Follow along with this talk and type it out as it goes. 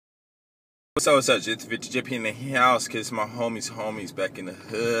What's up? It's Victor JP in the house. Kiss my homies back in the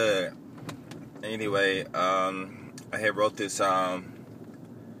hood. Anyway, I had wrote this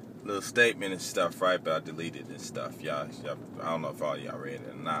little statement and stuff, right? But I deleted and stuff. Y'all, I don't know if all y'all read it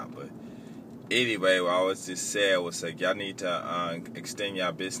or not, but anyway, what I was just saying was like y'all need to extend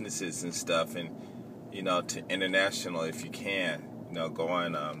y'all businesses and stuff, and to international if you can. Go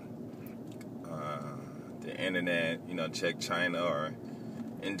on the internet. Check China or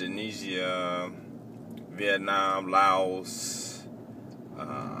Indonesia, Vietnam, Laos,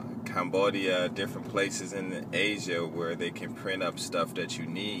 Cambodia, different places in Asia where they can print up stuff that you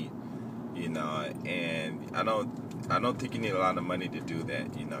need, and I don't think you need a lot of money to do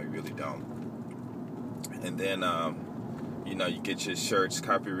that, you really don't. And then, you get your shirts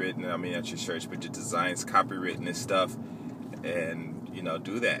copywritten, not your shirts, but your designs copywritten and stuff, and,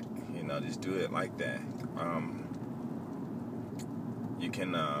 do that, just do it like that. You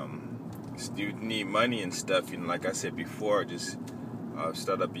can, you need money and stuff, like I said before, just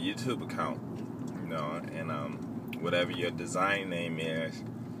start up a YouTube account, and whatever your design name is,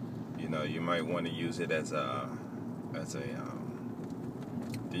 you might want to use it as the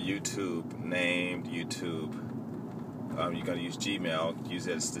YouTube name, YouTube. You're going to use Gmail, use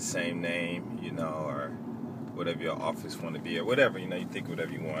it as the same name, or whatever your office want to be, or whatever, you think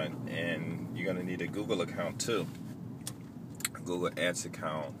whatever you want. And you're going to need a Google account too. Google Ads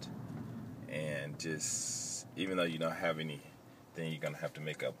account, and just even though you don't have anything, you're gonna have to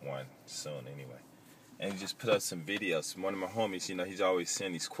make up one soon anyway. And you just put up some videos. One of my homies, he's always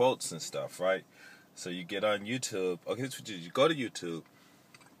saying these quotes and stuff, right? So you get on YouTube. Okay, that's what you go to YouTube.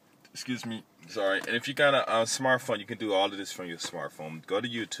 Excuse me, sorry. And if you got a smartphone, you can do all of this from your smartphone. Go to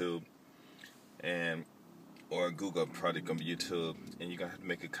YouTube or Google, probably gonna be YouTube, and you're gonna have to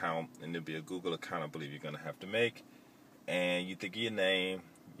make an account, and there'll be a Google account I believe you're gonna have to make. And you think of your name,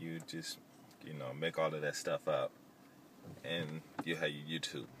 you just, make all of that stuff up, and you have your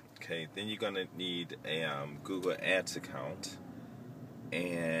YouTube. Okay, then you're gonna need a Google Ads account,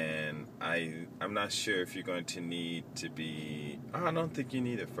 and I'm not sure if you're going to need to be. I don't think you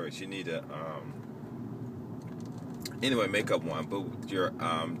need it first. You need a anyway, make up one, but your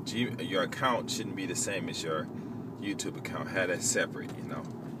account shouldn't be the same as your YouTube account. Have that separate,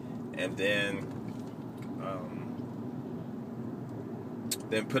 and then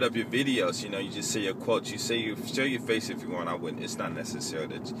put up your videos. You just say your quotes. You show your face if you want. I wouldn't. It's not necessary.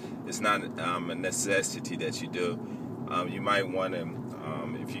 It's not a necessity that you do. You might want to,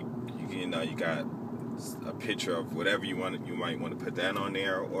 if you got a picture of whatever you want. You might want to put that on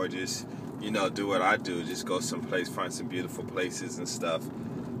there, or just do what I do. Just go someplace, find some beautiful places and stuff.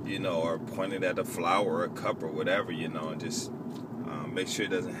 Or point it at a flower or a cup or whatever. And just make sure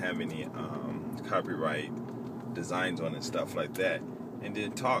it doesn't have any copyright designs on it, stuff like that. And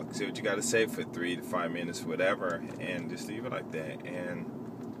then talk, say what you got to say for 3 to 5 minutes, whatever, and just leave it like that. And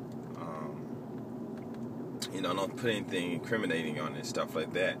don't put anything incriminating on it, stuff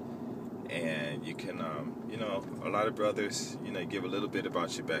like that. And you can, a lot of brothers, give a little bit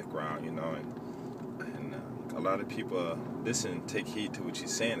about your background, and a lot of people listen, take heed to what you're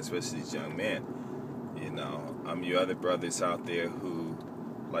saying, especially these young men. Your other brothers out there who,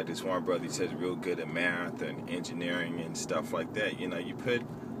 like this one brother, he says real good at math and engineering and stuff like that. You put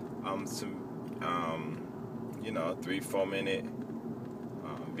some 3-4 minute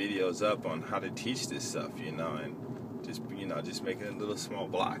videos up on how to teach this stuff, and just make it in little small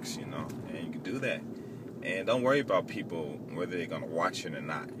blocks, and you can do that. And don't worry about people whether they're gonna watch it or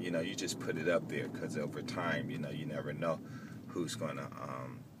not. You just put it up there, because over time, you never know who's gonna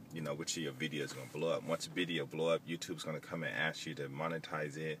which of your videos gonna blow up. Once a video blow up, YouTube's gonna come and ask you to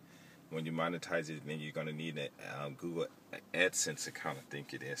monetize it. When you monetize it, then you're gonna need a Google AdSense account, I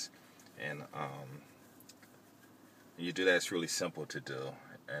think it is. And you do that. It's really simple to do,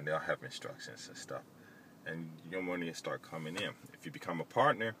 and they'll have instructions and stuff. And your money will start coming in. If you become a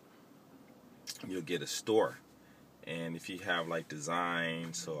partner, you'll get a store. And if you have like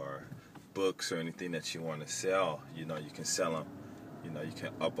designs or books or anything that you want to sell, you can sell them. You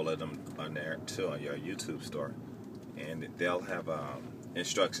can upload them on there too, on your YouTube store, and they'll have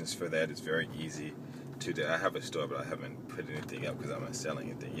instructions for that. It's very easy to do. I have a store, but I haven't put anything up because I'm not selling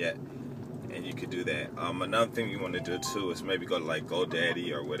anything yet. And you could do that. Another thing you want to do too is maybe go to like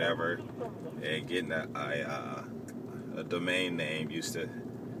GoDaddy or whatever, and getting a domain name. Use the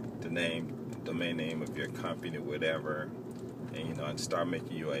domain name of your company or whatever, and and start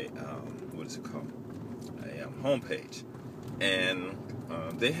making you a what is it called? A homepage. And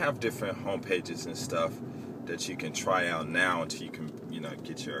they have different home pages and stuff that you can try out now until you can,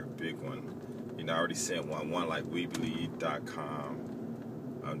 get your big one. I already sent one like Weebly.com,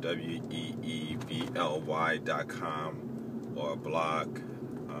 weevely.com, or blog,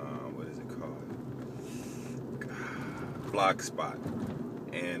 what is it called? Blogspot.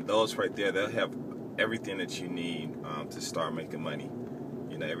 And those right there, they'll have everything that you need to start making money.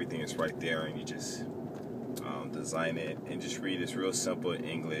 You know, everything is right there, and you just design it and just read. It's real simple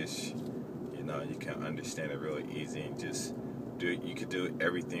English. You know, you can understand it real easy, and just do it. You could do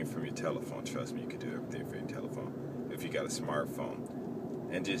everything from your telephone. Trust me, you could do everything from your telephone if you got a smartphone.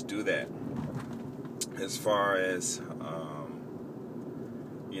 And just do that. As far as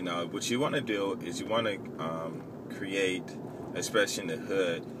you know, what you want to do is you want to create, especially in the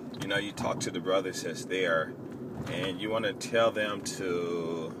hood. You know, you talk to the brothers that's there, and you want to tell them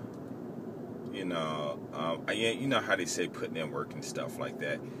to, you know how they say putting in work and stuff like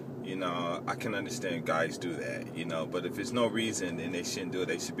that. You know, I can understand guys do that, you know, but if there's no reason, then they shouldn't do it.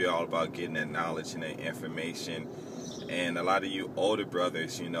 They should be all about getting that knowledge and that information. And a lot of you older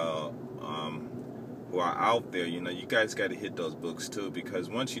brothers, you know, who are out there, you know, you guys got to hit those books too, because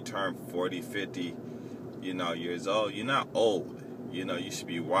once you turn 40, 50, you know, years old, you're not old. You know, you should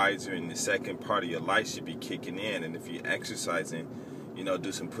be wiser, and the second part of your life should be kicking in. And if you're exercising, you know,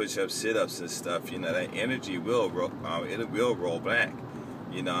 do some push-ups, sit-ups and stuff, you know, that energy will roll back.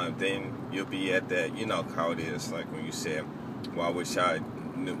 You know, and then you'll be at that, you know how it is, like when you said, well, I wish I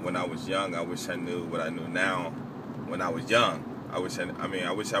knew when I was young, I wish I knew what I knew now when I was young. I wish I would have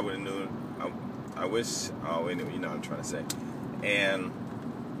knew, anyway, you know what I'm trying to say.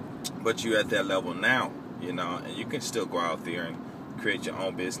 But you're at that level now, you know, and you can still go out there and create your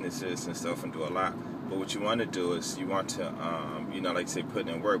own businesses and stuff and do a lot. But what you want to do is you want to, you know, like say put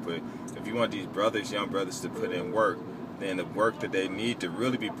in work. But if you want these brothers, young brothers, to put in work, then the work that they need to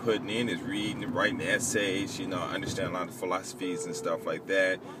really be putting in is reading and writing essays, you know, understand a lot of philosophies and stuff like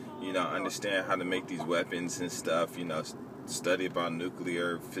that, you know, understand how to make these weapons and stuff, you know, study about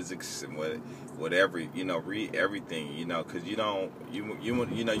nuclear physics and whatever, you know, read everything, you know, because you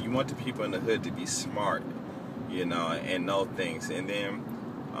want the people in the hood to be smart, you know, and know things. And then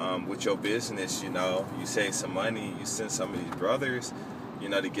with your business, you know, you save some money, you send some of these brothers, you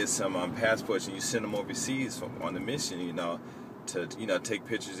know, to get some passports, and you send them overseas on the mission, you know, to, you know, take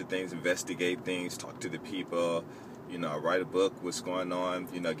pictures of things, investigate things, talk to the people, you know, write a book, what's going on,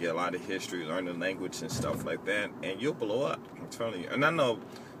 you know, get a lot of history, learn the language and stuff like that, and you'll blow up, I'm telling you. And I know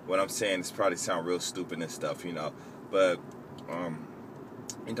what I'm saying, it's probably sound real stupid and stuff, you know, but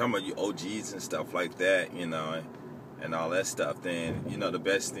you're talking about you OGs and stuff like that, you know, and all that stuff, then, you know, the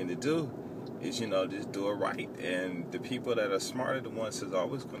best thing to do is, you know, just do it right. And the people that are smart are the ones that's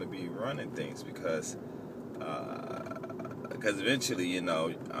always going to be running things, because eventually, you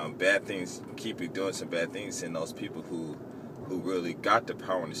know, bad things, keep you doing some bad things, and those people who really got the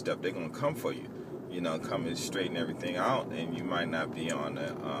power and the stuff, they're going to come for you, you know, come and straighten everything out, and you might not be on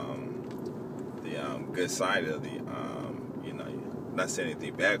the good side of the, you know, not saying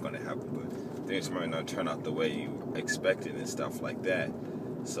anything bad going to happen, but things might not turn out the way you expected and stuff like that.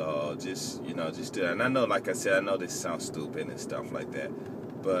 So just, you know, just do that. And I know, like I said, I know this sounds stupid and stuff like that,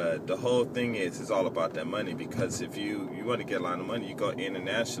 but the whole thing is, it's all about that money. Because if you want to get a lot of money, you go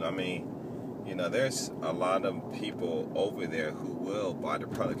international. I mean, you know, there's a lot of people over there who will buy the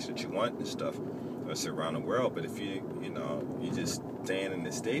products that you want and stuff. It's around the world. But if you know, you just staying in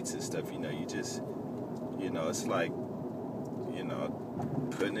the States and stuff, you know, you just, you know, it's like, you know,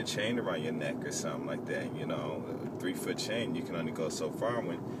 putting a chain around your neck or something like that. You know, a 3-foot chain, you can only go so far.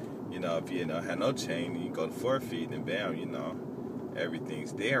 When, you know, if you had no chain, you can go to 4 feet, and bam, you know,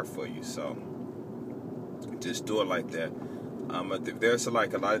 everything's there for you. So just do it like that. There's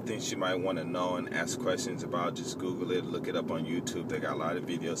like a lot of things you might want to know and ask questions about. Just Google it, look it up on YouTube. They got a lot of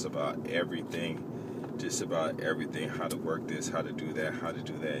videos about everything, just about everything, how to work this, how to do that,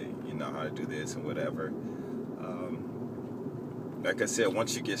 you know, how to do this and whatever. Like I said,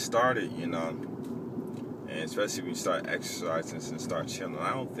 once you get started, you know, and especially when you start exercising and start chilling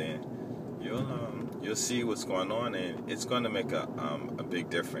out, then you'll see what's going on, and it's going to make a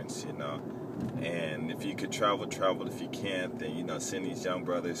big difference, you know. And if you could travel if you can't, then, you know, send these young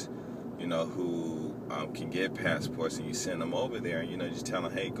brothers, you know, who can get passports, and you send them over there, and, you know, just tell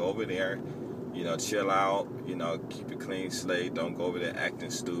them, hey, go over there, you know, chill out, you know, keep a clean slate, don't go over there acting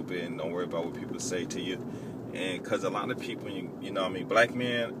stupid, and don't worry about what people say to you. And because a lot of people, you know, I mean, black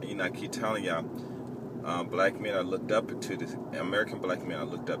men, you know, I keep telling y'all, black men are looked up to, American black men are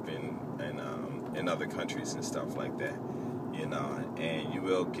looked up in other countries and stuff like that, you know, and you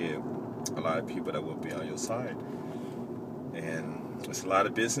will get a lot of people that will be on your side. And there's a lot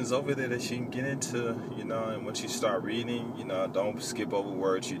of business over there that you can get into, you know, and once you start reading, you know, don't skip over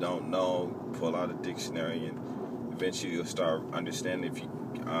words you don't know, pull out a dictionary, and eventually you'll start understanding. If you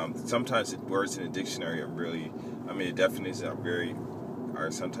Sometimes the words in the dictionary are really, the definitions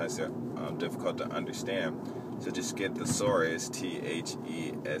are sometimes they're difficult to understand. So just get thesaurus, THESAUR.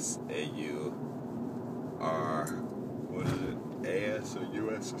 What is it? AS or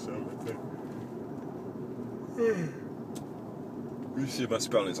US or something? You see my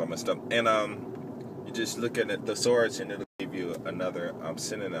spelling's on my stuff. And you just look at the thesaurus and it'll give you another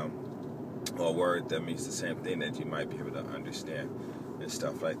synonym or word that means the same thing that you might be able to understand and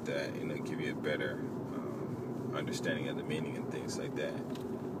stuff like that. Give you a better understanding of the meaning and things like that.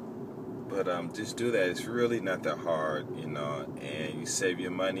 But just do that. It's really not that hard, and you save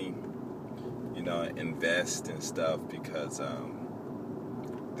your money, invest and stuff, because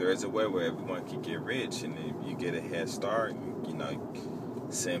there is a way where everyone can get rich, and if you get a head start,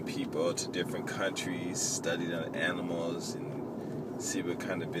 send people to different countries, study the animals, and see what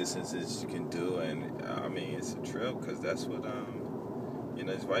kind of businesses you can do. And it's a trip, because that's what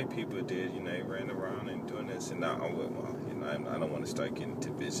these white people did. They ran around and doing this, and now I don't want to start getting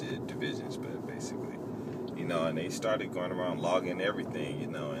into divisions, but basically, and they started going around logging everything,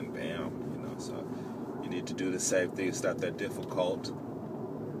 and bam, so you need to do the same thing. It's not that difficult.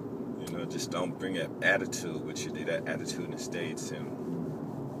 Just don't bring an attitude, which you do that attitude in the States, and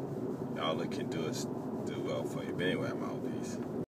all it can do is do well for you. But anyway, I'm out. Peace.